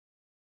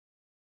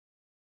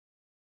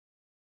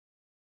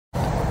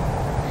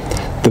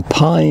The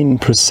pine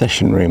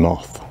processionary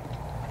moth.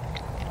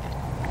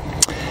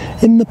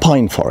 In the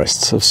pine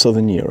forests of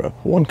southern Europe,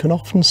 one can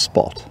often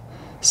spot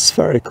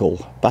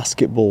spherical,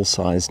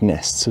 basketball-sized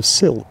nests of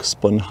silk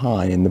spun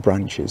high in the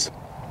branches.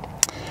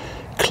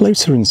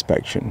 Closer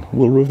inspection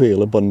will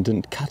reveal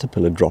abundant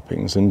caterpillar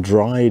droppings and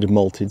dried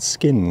molted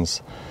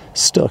skins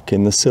stuck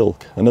in the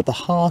silk, and at the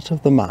heart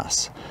of the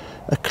mass,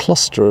 a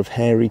cluster of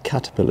hairy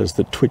caterpillars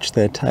that twitch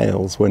their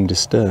tails when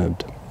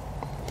disturbed.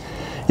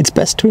 It's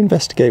best to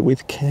investigate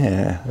with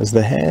care, as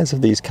the hairs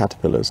of these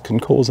caterpillars can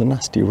cause a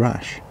nasty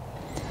rash.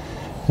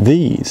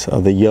 These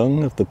are the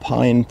young of the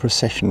pine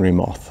processionary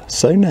moth,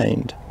 so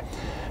named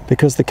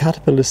because the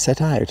caterpillars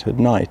set out at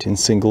night in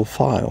single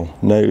file,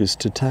 nose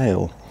to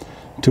tail,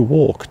 to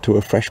walk to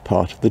a fresh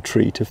part of the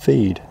tree to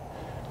feed,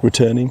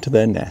 returning to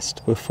their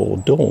nest before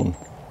dawn.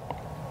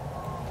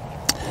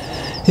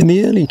 In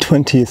the early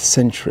 20th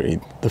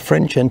century, the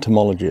French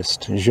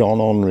entomologist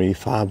Jean-Henri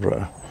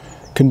Fabre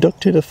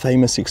conducted a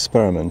famous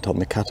experiment on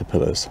the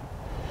caterpillars,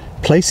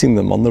 placing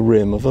them on the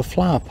rim of a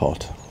flower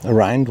pot,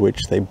 around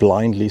which they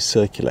blindly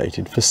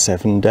circulated for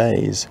 7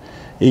 days,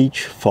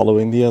 each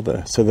following the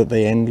other, so that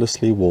they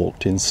endlessly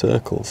walked in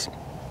circles.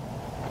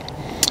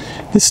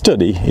 This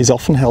study is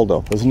often held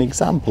up as an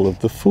example of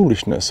the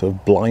foolishness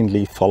of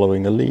blindly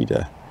following a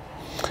leader,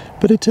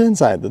 but it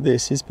turns out that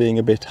this is being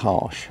a bit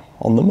harsh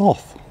on the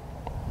moth.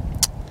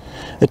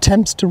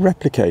 Attempts to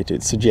replicate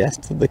it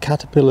suggest that the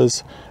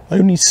caterpillars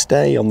only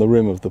stay on the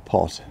rim of the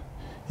pot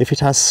if it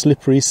has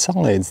slippery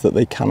sides that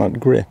they cannot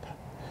grip.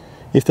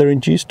 If they're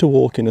induced to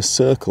walk in a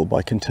circle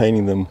by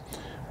containing them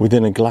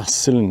within a glass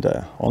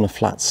cylinder on a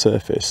flat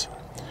surface,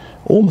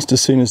 almost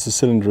as soon as the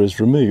cylinder is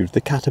removed, the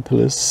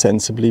caterpillars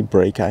sensibly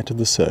break out of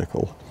the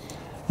circle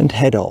and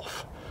head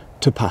off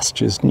to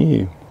pastures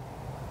new.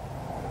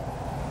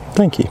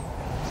 Thank you.